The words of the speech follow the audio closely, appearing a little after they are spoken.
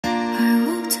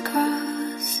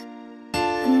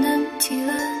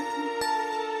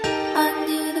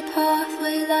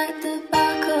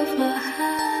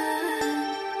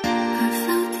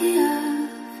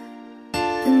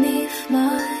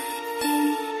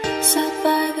Sat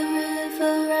by the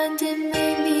river and it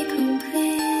made me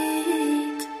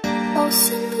complete. Oh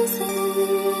simple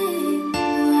thing,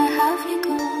 where have you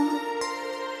gone?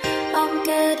 I'm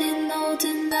getting old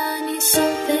and I need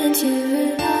something to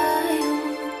rely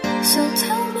on. So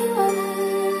tell me when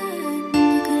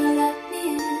you're gonna let me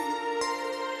in.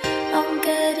 I'm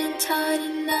getting tired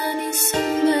and I need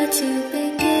somewhere to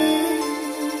begin.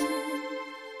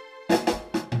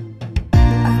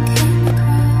 I came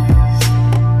across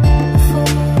a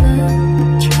fallen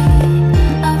tree.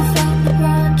 I felt the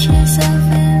branches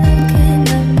of it looking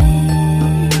at me.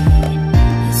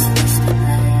 Is this the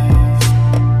place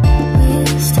we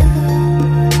used to love?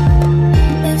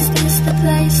 Is this the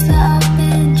place that I've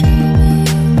been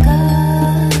dreaming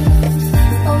of?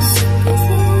 Oh simple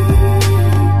thing,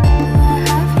 where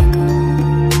have you gone?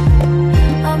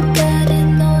 I'm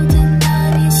getting old and I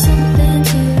need something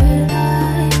to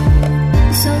rely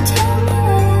on. So tell me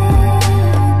when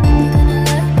you're gonna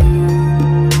let me in.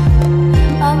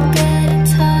 I'm getting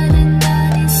tired and I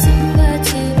need somewhere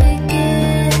to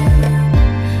begin.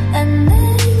 And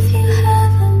if you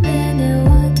haven't been here,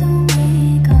 why don't we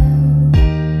go?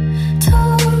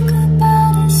 Talk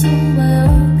about it somewhere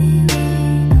only we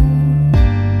know.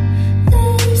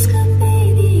 This could be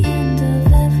the end of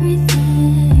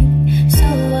everything. So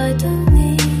why don't we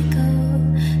go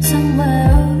somewhere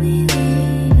only we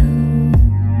know?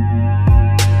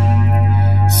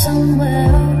 Somewhere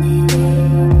only we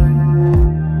know.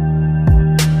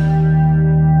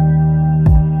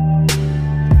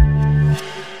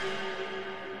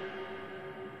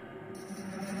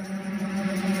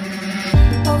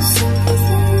 Oh simple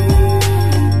thing,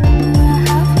 where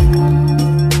have you gone?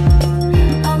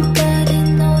 I'm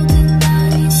getting old and I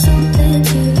need something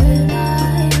to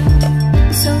rely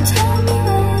on. So tell me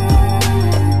when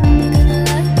you're gonna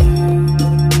let me in.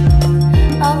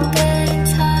 I'm getting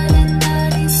tired and I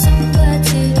need somewhere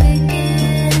to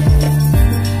begin.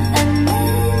 And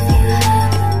if you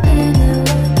haven't been here,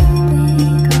 why don't we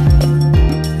go?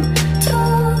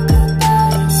 Talk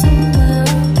about it somewhere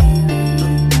only we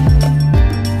know.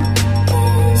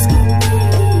 This could be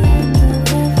the end of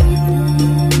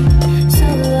everything. So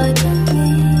why don't we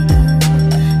go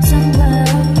somewhere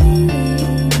only we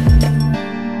know?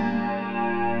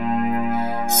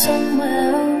 Somewhere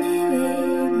only we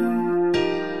know.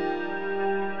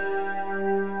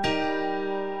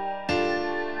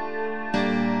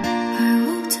 I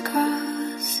walked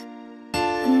across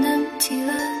an empty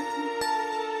land.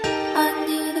 I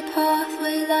knew the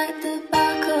pathway like the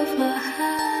back of my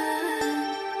hand.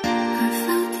 I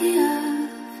felt the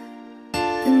earth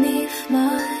beneath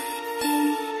my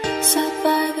feet. Sat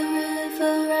by the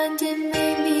river and it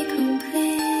made me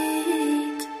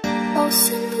complete. Oh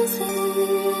simple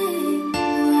thing,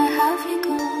 where have you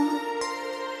gone?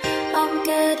 I'm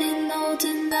getting old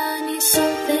and I need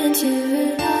something to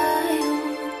rely on.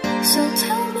 So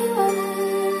tell me when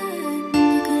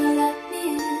you're gonna let me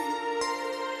in.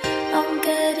 I'm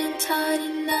getting tired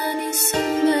and I need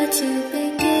somewhere to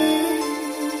begin.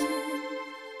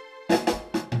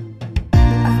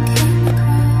 I came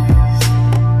across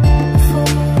a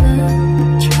fallen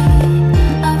tree.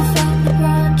 I felt the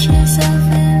branches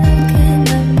of it looking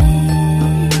at me.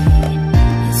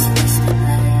 Is this the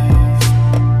place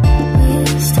we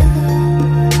used to love?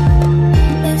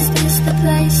 Is this the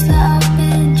place that I've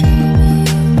been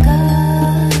dreaming of?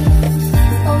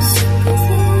 Oh simple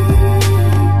thing,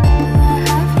 where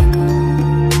have you gone?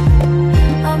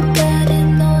 I'm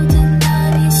getting old and I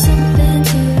need something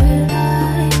to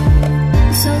rely on.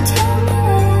 So tell me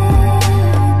when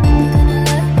you're gonna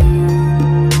let me in.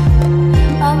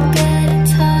 I'm getting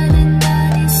tired and I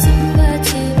need somewhere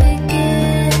to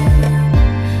begin.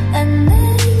 And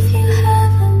if you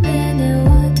haven't been here,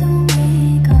 why don't we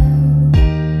go?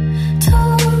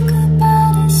 Talk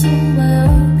about it somewhere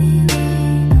only we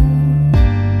know.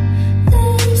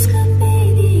 This could be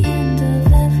the end of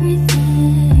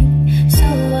everything. So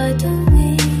why don't we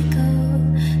go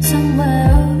somewhere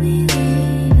only we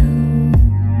know?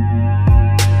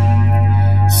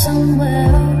 Somewhere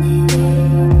only we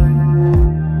know.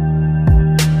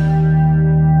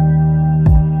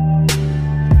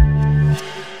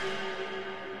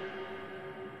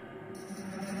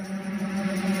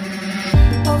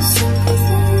 Oh simple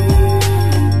thing,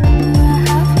 where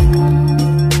have you gone?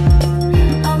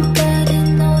 I'm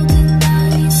getting old and I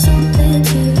need something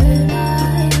to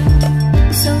rely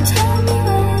on. So tell me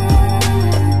when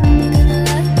you're gonna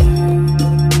let me in.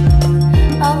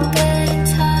 I'm getting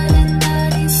tired and I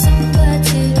need somewhere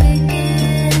to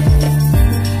begin.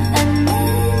 And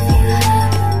if you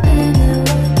haven't been here,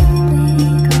 why don't we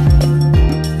go?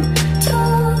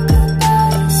 Talk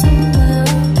about it somewhere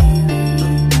only we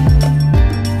know.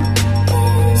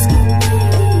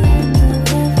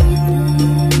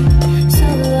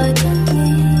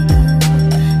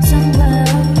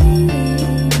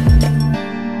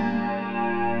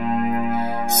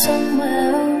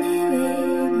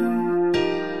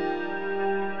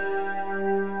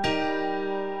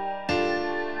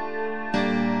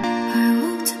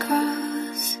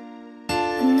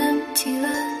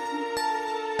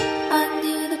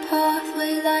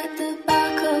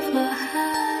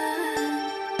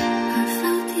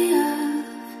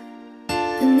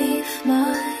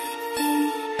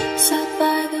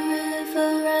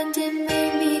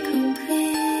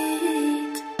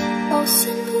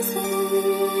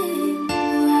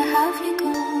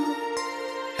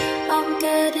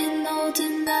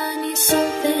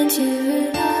 to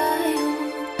rely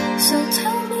on. So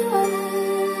tell me when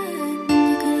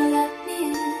you're gonna let me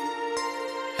in.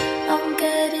 I'm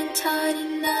getting tired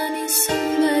and I need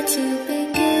somewhere to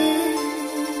begin.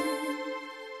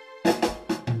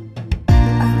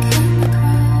 I came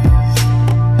across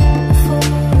a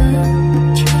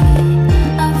fallen tree.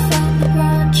 I felt the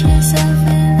branches of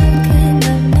it looking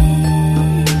at me.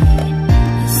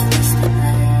 Is this the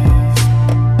place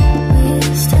we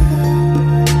used to love?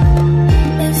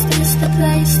 Is this the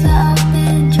place that I've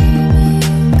been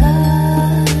dreaming of?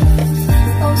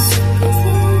 Oh,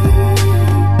 sympathy,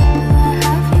 where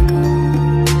have you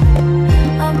gone?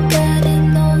 I'm getting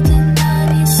old and I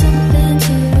need something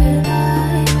to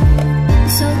rely on.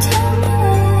 So tell me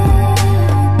when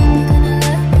you're gonna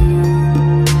let me in.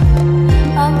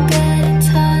 I'm getting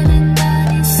tired and I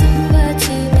need somewhere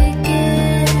to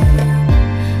begin.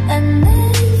 And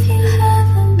if you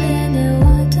haven't been here,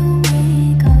 why don't we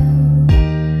go?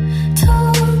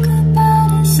 Talk about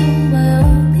it somewhere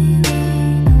only we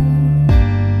know.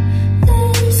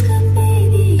 This could be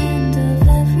the end of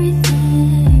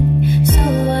everything. So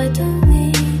why don't we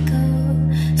go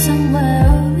somewhere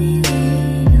only we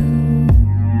know?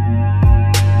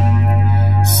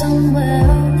 Somewhere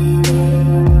only we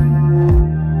know.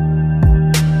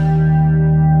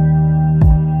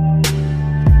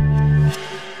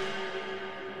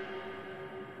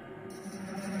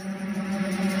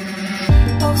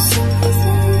 Oh,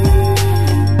 sympathy,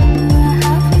 where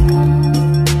have you gone?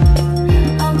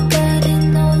 I'm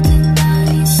getting old and I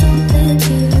need something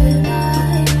to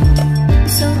rely on.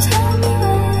 So tell me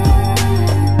when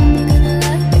you're gonna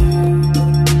let me in.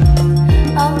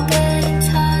 I'm getting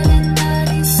tired and I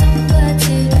need somewhere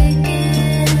to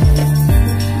begin.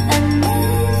 And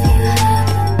if you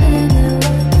haven't been here,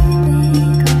 why don't we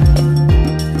go?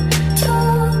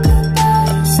 Talk about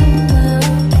it somewhere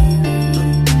only we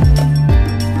know.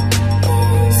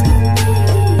 This could be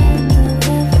the end of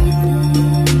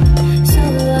everything. So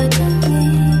why don't we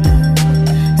go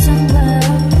somewhere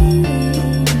only we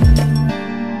know?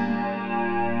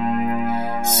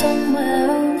 Somewhere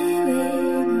only we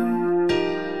know.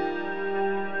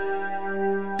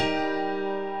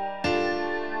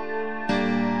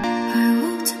 I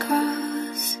walked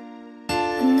across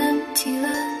an empty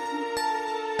land.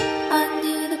 I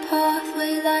knew the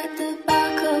pathway like the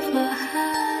back of my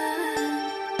hand.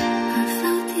 I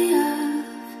felt the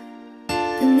earth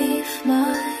beneath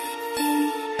my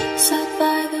feet. Sat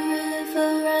by the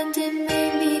river and it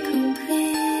made me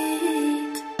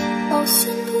complete. Oh,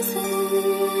 simple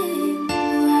thing,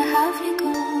 where have you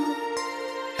gone?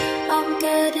 I'm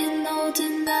getting old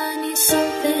and I need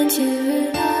something to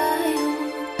rely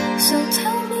on. So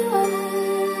tell me when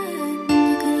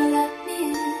you're gonna let me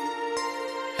in.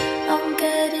 I'm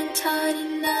getting tired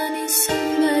and I need something